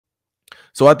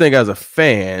So I think as a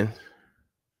fan,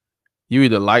 you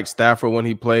either liked Stafford when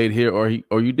he played here or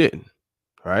you didn't,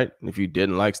 right? If you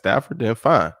didn't like Stafford, then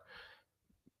fine.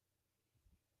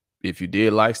 If you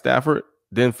did like Stafford,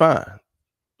 then fine.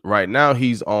 Right now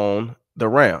he's on the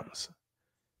Rams,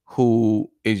 who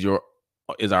is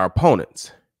our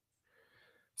opponents.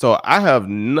 So I have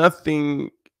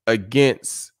nothing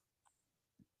against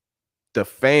the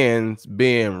fans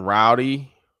being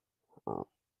rowdy,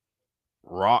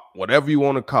 rock, whatever you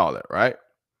want to call it, right?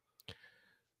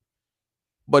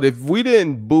 But if we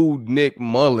didn't boo Nick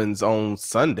Mullins on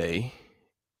Sunday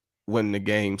when the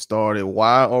game started,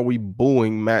 why are we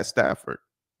booing Matt Stafford?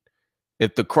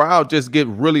 If the crowd just get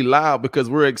really loud because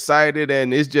we're excited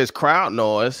and it's just crowd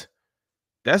noise,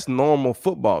 that's normal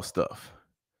football stuff.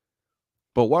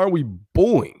 But why are we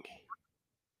booing?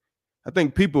 I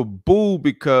think people boo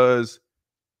because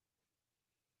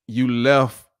you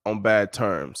left on bad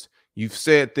terms. You've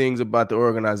said things about the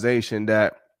organization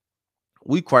that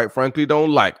we quite frankly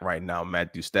don't like right now,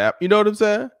 Matthew Stafford. You know what I'm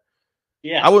saying?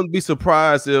 Yeah. I wouldn't be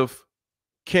surprised if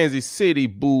Kansas City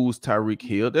boos Tyreek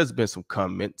Hill. There's been some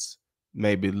comments,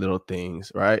 maybe little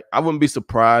things, right? I wouldn't be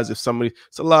surprised if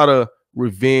it's a lot of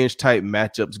revenge type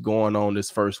matchups going on this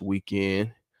first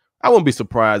weekend. I wouldn't be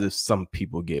surprised if some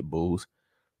people get boos,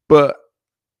 but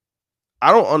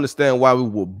I don't understand why we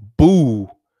would boo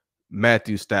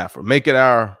Matthew Stafford. Make it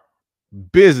our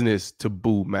business to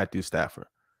boo Matthew Stafford.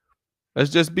 Let's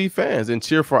just be fans and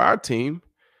cheer for our team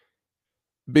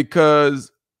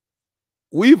because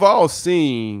we've all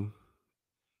seen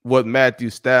what Matthew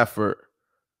Stafford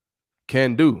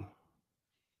can do.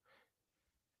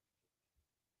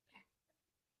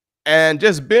 And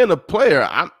just being a player,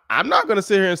 I'm not going to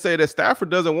sit here and say that Stafford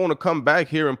doesn't want to come back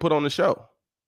here and put on the show.